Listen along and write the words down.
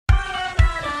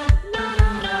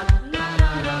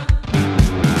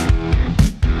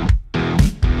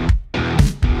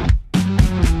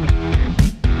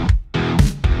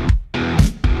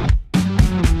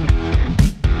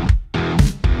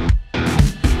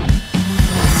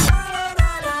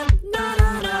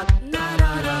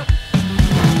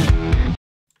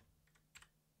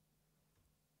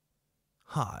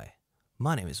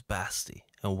My name is Basti,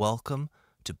 and welcome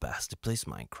to Basti Plays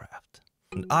Minecraft.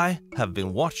 And I have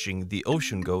been watching the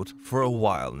ocean goat for a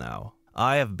while now.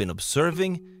 I have been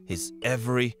observing his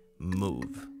every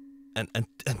move. And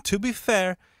to be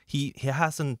fair, he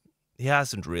hasn't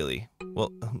really, well,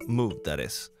 moved, that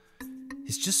is.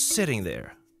 He's just sitting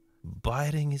there,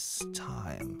 biding his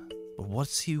time. But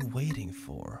what's he waiting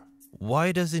for?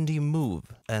 Why doesn't he move?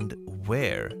 And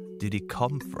where did he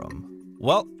come from?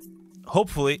 Well,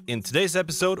 hopefully in today's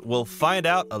episode we'll find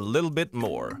out a little bit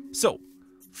more. So,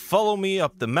 follow me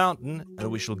up the mountain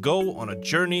and we shall go on a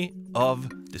journey of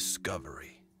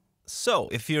discovery. So,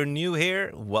 if you're new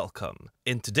here, welcome.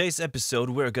 In today's episode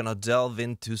we're gonna delve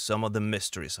into some of the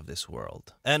mysteries of this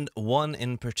world. And one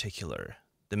in particular,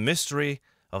 the mystery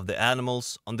of the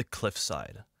animals on the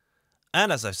cliffside.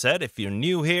 And as I said, if you're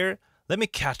new here, let me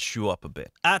catch you up a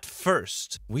bit. At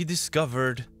first, we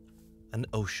discovered an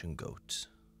ocean goat.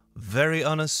 Very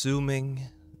unassuming,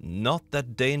 not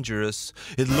that dangerous,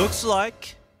 it looks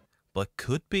like, but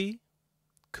could be,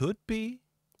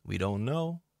 we don't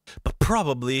know, but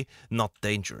probably not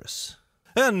dangerous.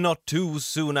 And not too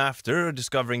soon after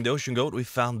discovering the ocean goat, we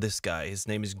found this guy. His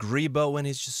name is Grebo and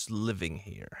he's just living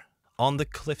here, on the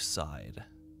cliffside.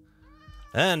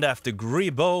 And after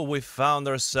Grebo, we found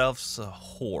ourselves a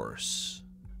horse.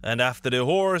 And after the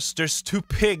horse, there's two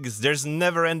pigs. There's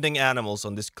never-ending animals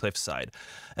on this cliffside.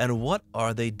 And what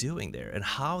are they doing there? And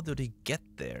how do they get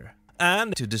there?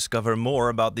 And to discover more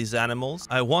about these animals,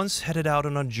 I once headed out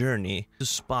on a journey to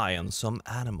spy on some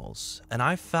animals. And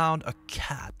I found a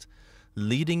cat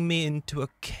leading me into a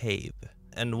cave.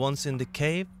 And once in the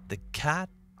cave, the cat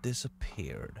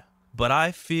disappeared. But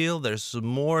I feel there's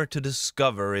more to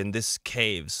discover in this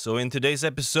cave. So in today's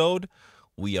episode,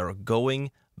 we are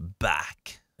going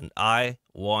back. And I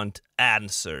want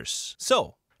answers.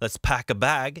 So let's pack a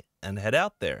bag and head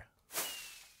out there.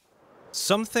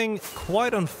 Something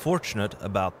quite unfortunate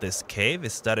about this cave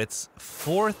is that it's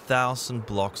 4,000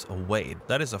 blocks away.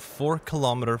 That is a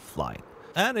 4-kilometer flight.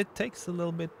 And it takes a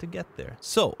little bit to get there.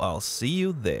 So I'll see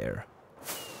you there.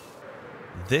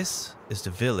 This is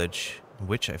the village in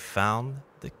which I found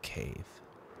the cave.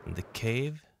 And the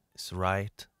cave is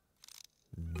right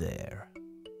there.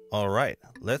 Alright,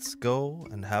 let's go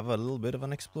and have a little bit of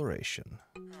an exploration.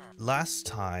 Last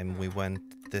time we went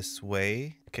this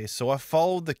way. Okay, so I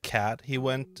followed the cat. He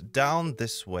went down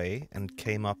this way and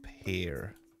came up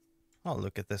here. Oh,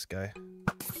 look at this guy.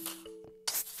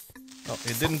 Oh,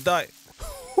 he didn't die.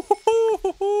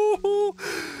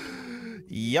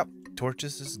 Yep,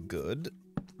 torches is good.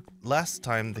 Last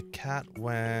time the cat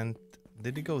went...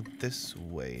 Did he go this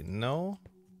way? No,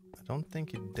 I don't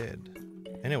think he did.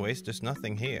 Anyways, there's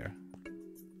nothing here.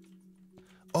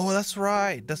 Oh, that's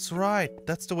right. That's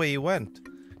the way he went.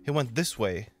 He went this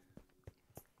way.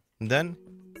 And then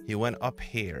he went up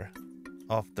here.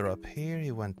 After up here,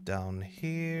 he went down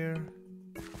here.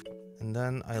 And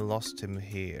then I lost him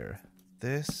here.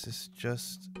 This is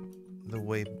just the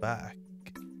way back.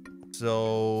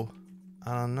 So,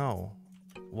 I don't know.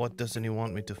 What doesn't he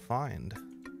want me to find?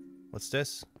 What's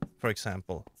this, for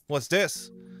example? What's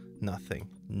this? Nothing.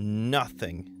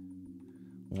 Nothing.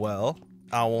 Well,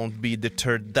 I won't be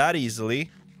deterred that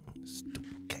easily.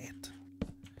 Stupid cat.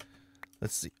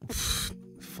 Let's see.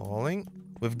 Falling.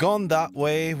 We've gone that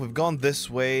way. We've gone this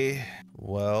way.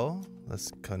 Well,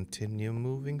 let's continue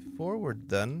moving forward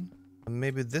then.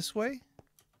 Maybe this way?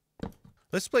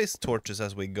 Let's place torches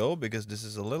as we go because this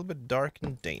is a little bit dark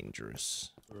and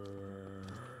dangerous.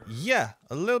 Yeah,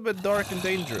 a little bit dark and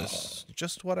dangerous.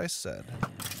 Just what I said.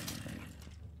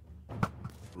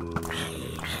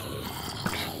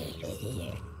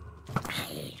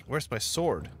 Where's my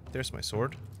sword? There's my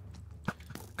sword.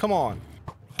 Come on.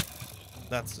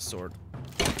 That's the sword.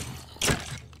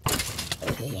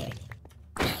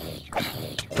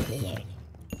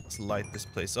 Let's light this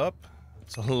place up.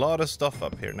 It's a lot of stuff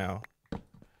up here now.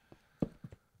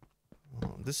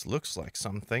 Oh, this looks like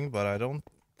something, but I don't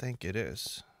think it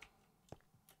is.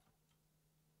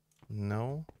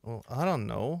 No? Well, I don't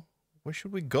know. Where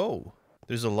should we go?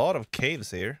 There's a lot of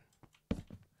caves here.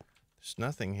 There's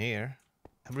nothing here.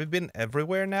 Have we been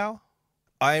everywhere now?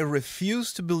 I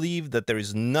refuse to believe that there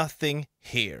is nothing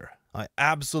here. I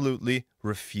absolutely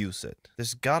refuse it.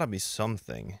 There's gotta be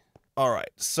something.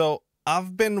 Alright, so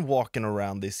I've been walking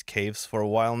around these caves for a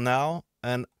while now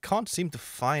and can't seem to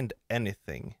find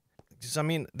anything. I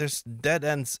mean, there's dead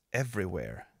ends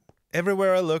everywhere.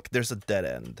 Everywhere I look, there's a dead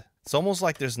end. It's almost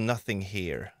like there's nothing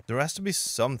here. There has to be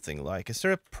something, like, is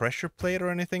there a pressure plate or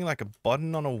anything, like a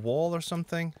button on a wall or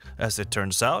something? As it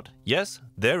turns out, yes,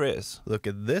 there is. Look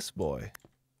at this boy.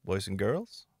 Boys and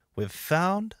girls, we've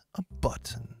found a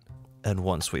button. And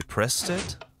once we pressed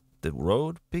it, the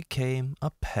road became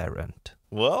apparent.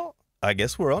 Well, I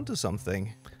guess we're onto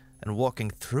something. And walking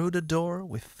through the door,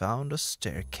 we found a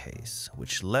staircase,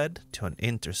 which led to an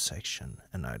intersection,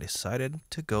 and I decided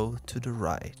to go to the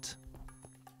right.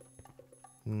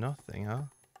 Nothing, huh?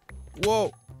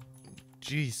 Whoa!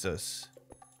 Jesus.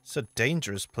 It's a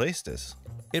dangerous place, this.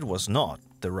 It was not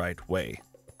the right way.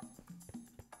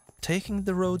 Taking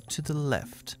the road to the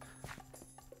left,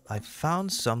 I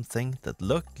found something that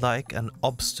looked like an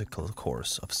obstacle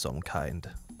course of some kind.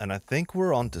 And I think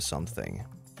we're onto something.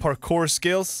 Parkour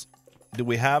skills? Do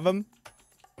we have them?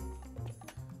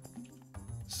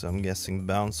 So I'm guessing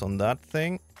bounce on that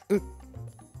thing.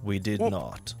 We did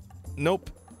not. Nope.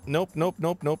 Nope, nope,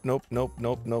 nope, nope, nope, nope,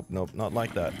 nope, nope, nope. Not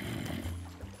like that.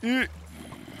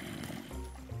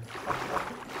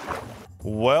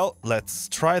 Well, let's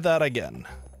try that again.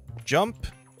 Jump,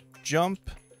 jump,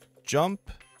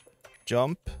 jump,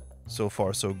 jump. So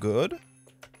far, so good.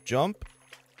 Jump,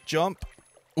 jump.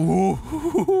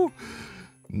 Ooh,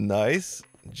 nice.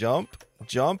 Jump,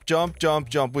 jump, jump, jump,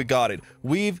 jump. We got it.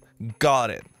 We've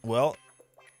got it. Well,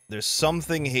 there's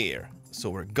something here. So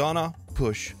we're gonna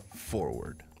push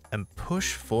forward. And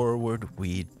push forward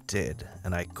we did.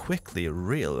 And I quickly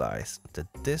realized that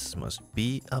this must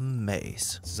be a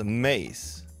maze. This is a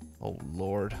maze. Oh,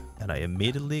 Lord. And I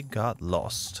immediately got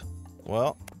lost.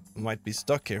 Well, might be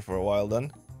stuck here for a while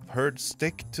then. Heard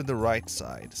stick to the right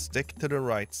side. Stick to the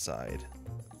right side.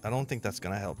 I don't think that's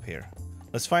gonna help here.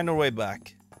 Let's find our way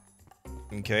back.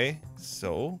 Okay,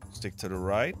 so stick to the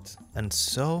right. And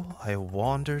so I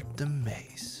wandered the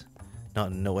maze,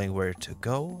 not knowing where to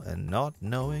go and not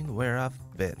knowing where I've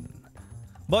been.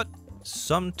 But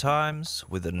sometimes,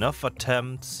 with enough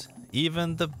attempts,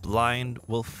 even the blind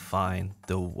will find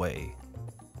the way.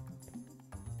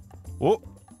 Whoa!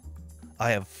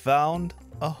 I have found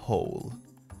a hole.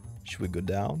 Should we go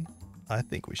down? I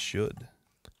think we should.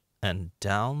 And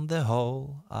down the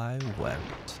hole I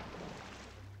went.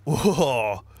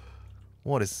 Whoa!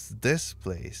 What is this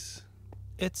place?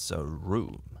 It's a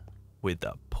room with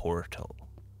a portal.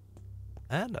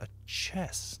 And a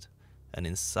chest. And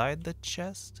inside the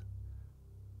chest,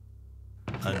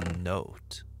 a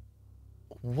note.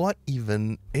 What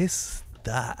even is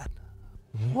that?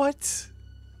 What?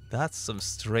 That's some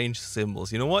strange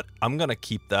symbols. You know what? I'm gonna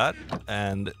keep that,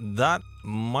 and that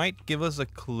might give us a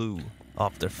clue.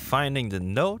 After finding the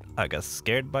note, I got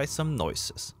scared by some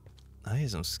noises. I hear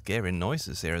some scary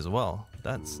noises here as well.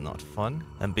 That's not fun.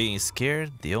 And being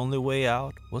scared, the only way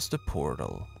out was the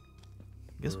portal.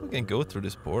 Guess we can go through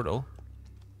this portal.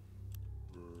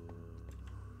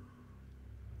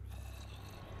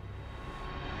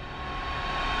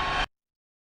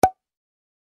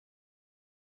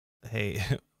 Hey,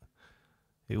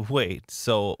 wait,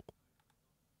 so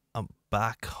I'm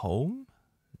back home?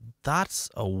 That's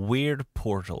a weird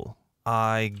portal.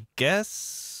 I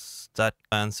guess that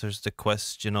answers the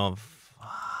question of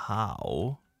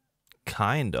how.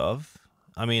 Kind of.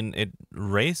 I mean, it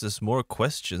raises more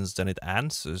questions than it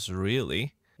answers,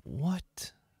 really.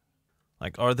 What?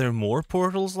 Like, are there more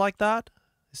portals like that?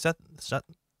 Is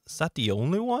that the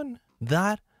only one?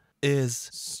 That is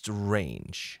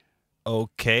strange.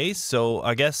 Okay, so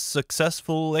I guess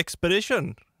successful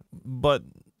expedition. But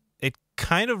it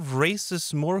kind of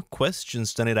raises more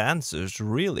questions than it answers,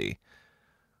 really.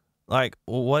 Like,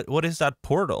 what is that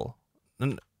portal?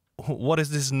 And what is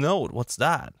this note? What's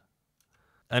that?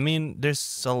 I mean,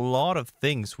 there's a lot of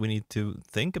things we need to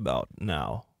think about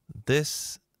now.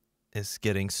 This is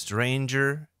getting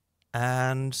stranger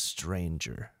and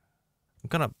stranger. I'm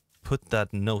gonna put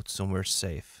that note somewhere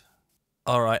safe.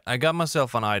 Alright, I got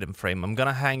myself an item frame. I'm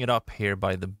gonna hang it up here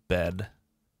by the bed.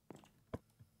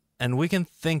 And we can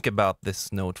think about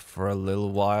this note for a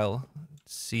little while.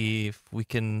 See if we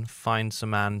can find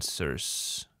some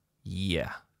answers.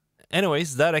 Yeah.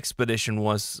 Anyways, that expedition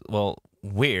was, well,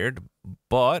 weird,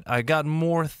 but I got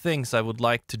more things I would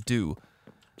like to do.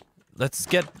 Let's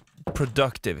get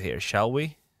productive here, shall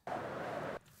we?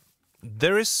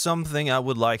 There is something I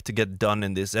would like to get done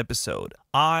in this episode.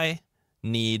 I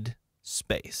need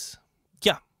space.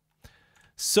 Yeah.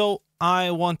 So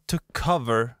I want to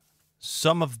cover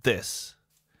some of this.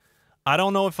 I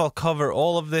don't know if I'll cover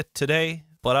all of it today,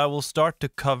 but I will start to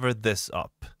cover this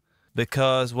up.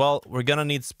 Because, well, we're gonna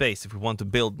need space if we want to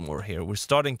build more here. We're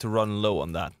starting to run low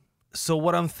on that. So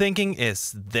what I'm thinking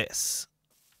is this.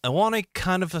 I want a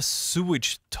kind of a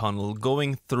sewage tunnel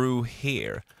going through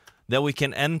here that we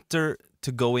can enter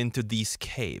to go into these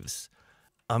caves.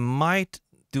 I might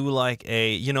do like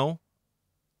a, you know,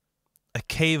 a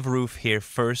cave roof here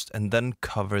first and then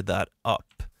cover that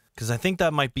up. because I think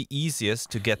that might be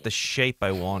easiest to get the shape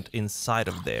I want inside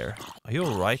of there. Are you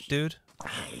alright, dude?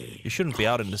 You shouldn't be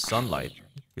out in the sunlight.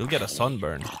 You'll get a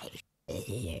sunburn.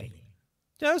 Yeah,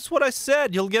 that's what I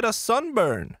said. You'll get a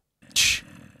sunburn.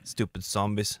 Stupid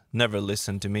zombies. Never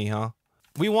listen to me, huh?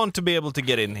 We want to be able to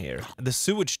get in here. The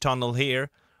sewage tunnel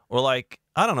here, or like,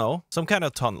 I don't know, some kind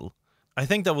of tunnel. I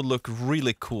think that would look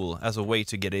really cool as a way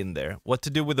to get in there. What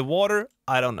to do with the water,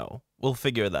 I don't know. We'll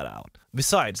figure that out.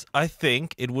 Besides, I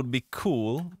think it would be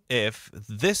cool if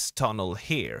this tunnel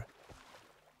here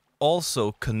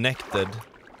also connected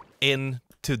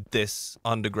into this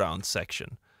underground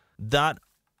section. That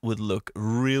would look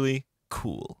really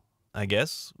cool. I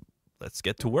guess let's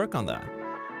get to work on that.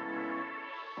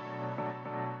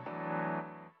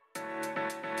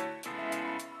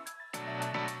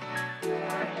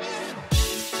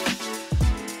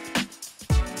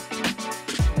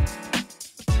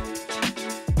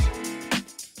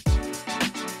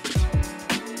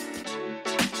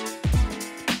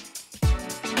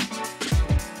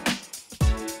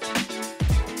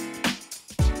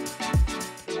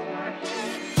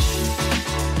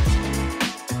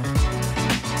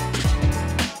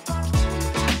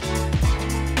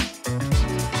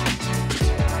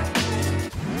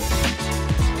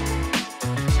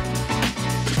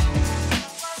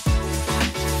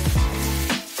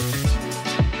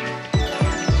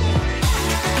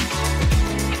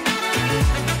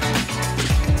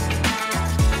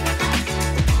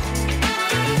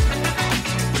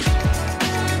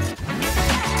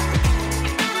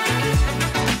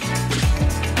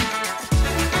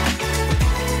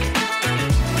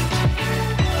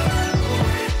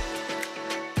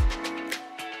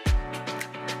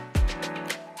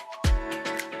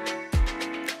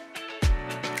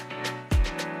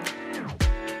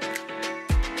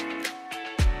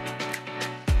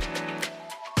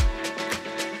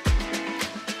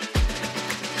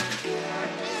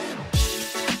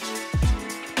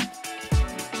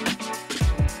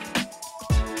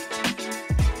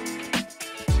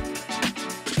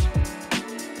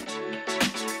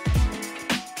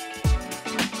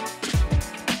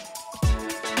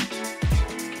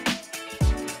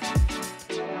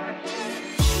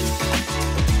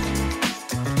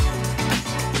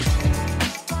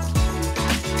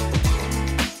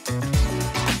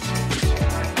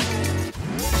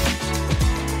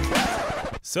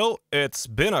 So, it's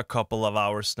been a couple of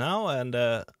hours now, and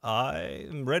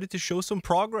I'm ready to show some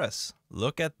progress.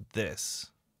 Look at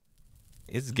this.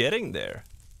 It's getting there.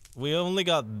 We only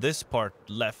got this part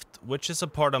left, which is a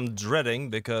part I'm dreading,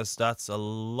 because that's a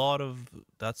lot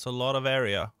of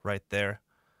area right there.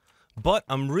 But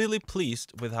I'm really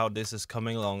pleased with how this is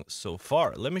coming along so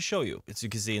far. Let me show you. As you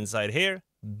can see inside here,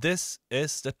 this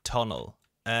is the tunnel.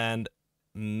 And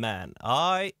man,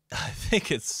 I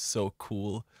think it's so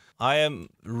cool. I am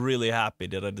really happy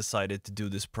that I decided to do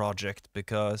this project,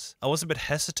 because I was a bit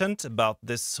hesitant about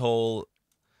this whole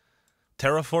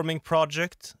terraforming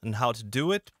project and how to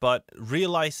do it, but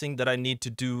realizing that I need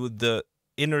to do the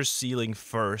inner ceiling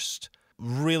first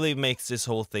really makes this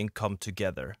whole thing come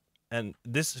together. And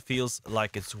this feels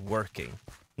like it's working.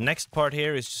 Next part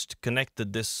here is just to connect to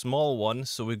this small one,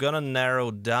 so we're gonna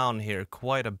narrow down here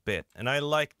quite a bit. And I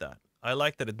like that. I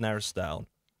like that it narrows down.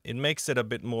 It makes it a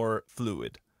bit more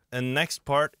fluid. And next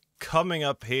part, coming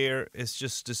up here, is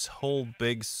just this whole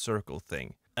big circle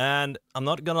thing. And I'm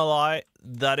not gonna lie,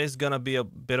 that is gonna be a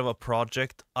bit of a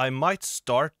project. I might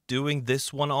start doing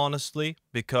this one, honestly,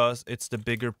 because it's the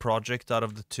bigger project out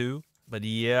of the two. But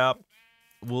yeah,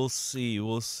 we'll see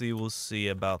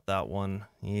about that one.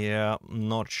 Yeah, I'm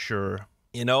not sure.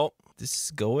 You know, this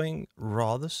is going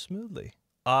rather smoothly.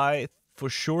 I for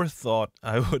sure thought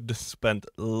I would have spent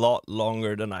a lot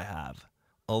longer than I have.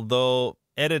 Although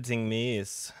editing me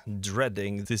is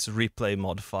dreading this replay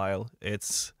mod file.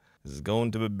 It's going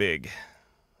to be big.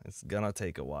 It's gonna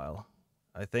take a while.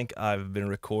 I think I've been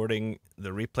recording the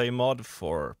replay mod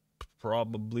for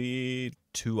probably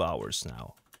 2 hours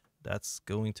now. That's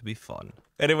going to be fun.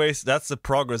 Anyways, that's the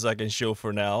progress I can show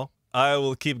for now. I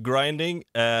will keep grinding,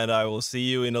 and I will see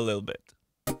you in a little bit.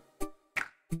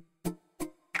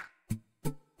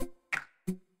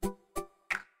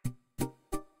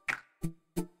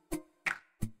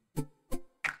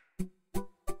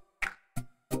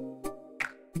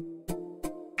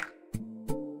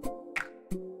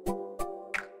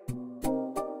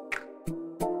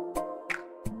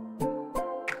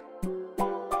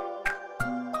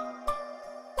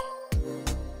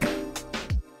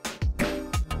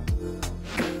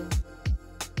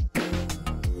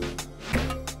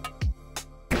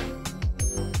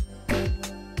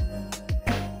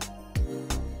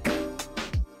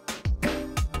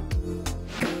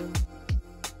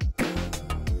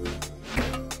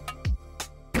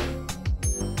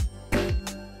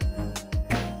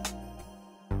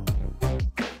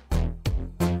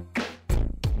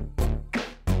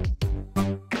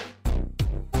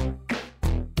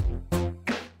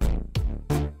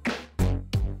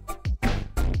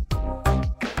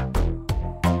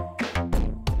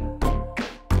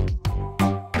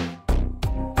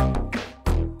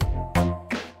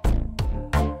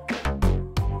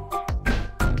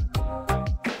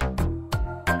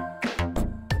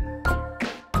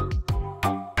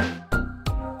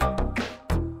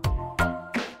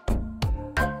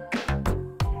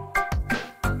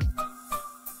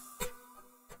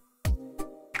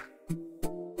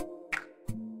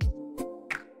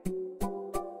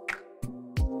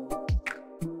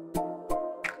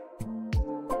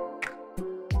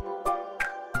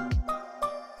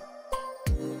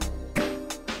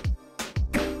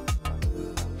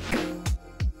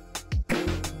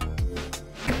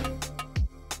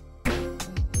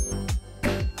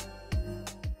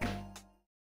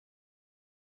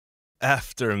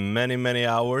 after many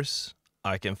hours,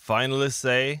 I can finally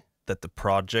say that the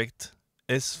project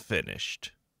is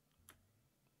finished.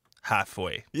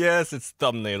 Halfway. Yes, it's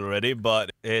thumbnail ready,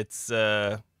 but it's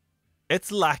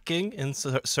lacking in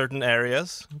certain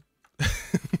areas.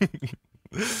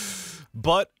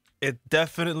 But it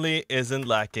definitely isn't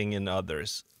lacking in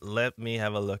others. Let me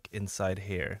have a look inside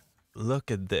here.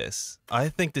 Look at this. I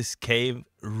think this cave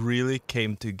really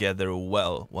came together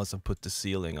well once I put the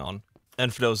ceiling on.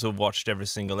 And for those who watched every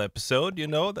single episode, you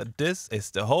know that this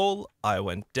is the hole I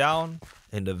went down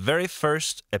in the very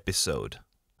first episode.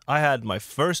 I had my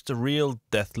first real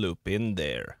death loop in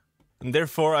there. And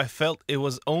therefore I felt it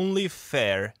was only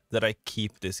fair that I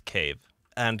keep this cave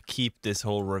and keep this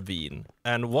whole ravine.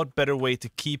 And what better way to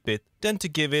keep it than to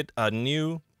give it a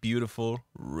new beautiful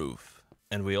roof.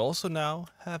 And we also now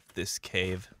have this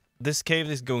cave. This cave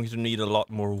is going to need a lot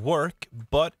more work,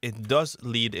 but it does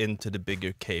lead into the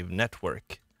bigger cave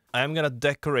network. I am gonna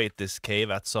decorate this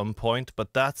cave at some point,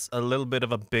 but that's a little bit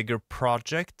of a bigger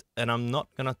project, and I'm not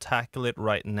gonna tackle it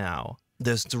right now.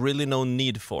 There's really no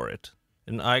need for it.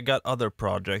 And I got other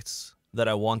projects that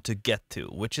I want to get to,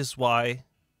 which is why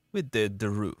we did the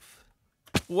roof.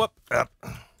 Whoop!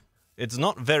 It's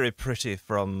not very pretty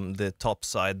from the top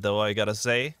side though, I gotta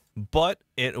say, but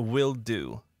it will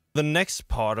do. The next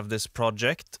part of this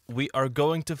project, we are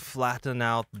going to flatten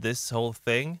out this whole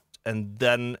thing, and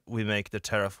then we make the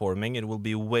terraforming. It will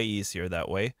be way easier that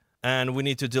way. And we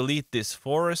need to delete this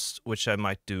forest, which I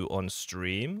might do on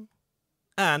stream.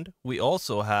 And we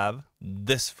also have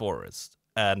this forest,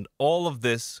 and all of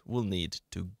this will need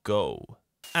to go.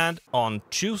 And on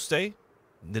Tuesday,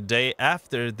 the day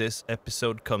after this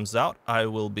episode comes out, I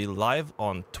will be live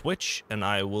on Twitch, and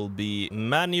I will be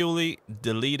manually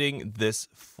deleting this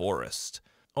forest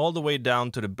all the way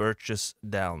down to the birches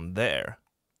down there,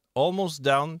 almost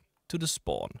down to the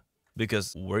spawn,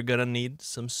 because we're gonna need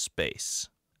some space.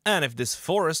 And if this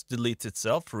forest deletes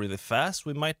itself really fast,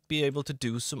 we might be able to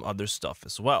do some other stuff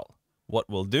as well. What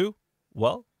we'll do?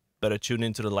 Well, better tune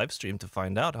into the live stream to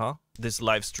find out, huh? This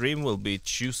live stream will be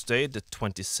Tuesday, the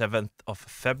 27th of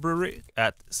February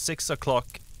at 6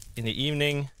 o'clock in the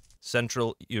evening,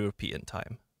 Central European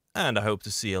time. And I hope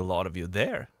to see a lot of you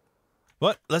there.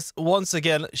 But let's once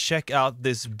again check out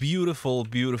this beautiful,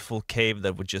 beautiful cave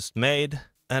that we just made.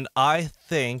 And I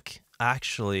think,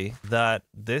 actually, that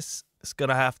this is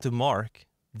gonna have to mark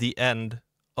the end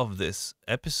of this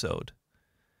episode.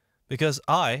 Because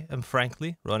I am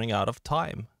frankly running out of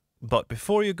time. But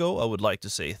before you go, I would like to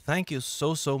say thank you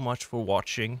so much for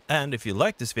watching. And if you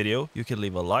like this video, you can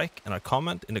leave a like and a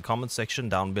comment in the comment section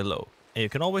down below. And you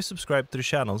can always subscribe to the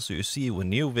channel so you see when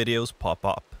new videos pop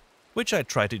up, which I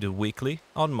try to do weekly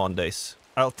on Mondays.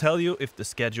 I'll tell you if the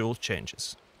schedule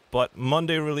changes, but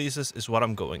Monday releases is what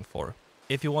I'm going for.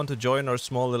 If you want to join our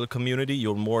small little community,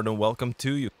 you're more than welcome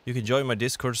to. You can join my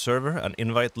Discord server. An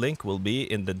invite link will be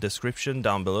in the description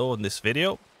down below in this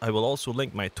video. I will also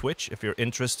link my Twitch if you're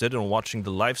interested in watching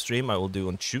the live stream I will do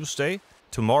on Tuesday.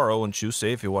 Tomorrow on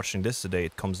Tuesday, if you're watching this the day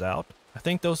it comes out. I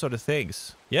think those are the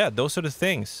things. Yeah, those are the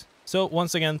things. So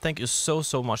once again, thank you so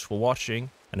much for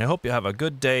watching. And I hope you have a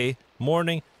good day,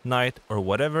 morning, night, or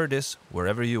whatever it is,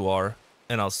 wherever you are.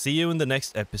 And I'll see you in the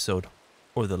next episode.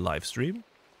 Or the live stream.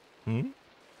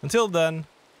 Until then,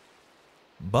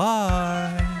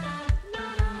 bye!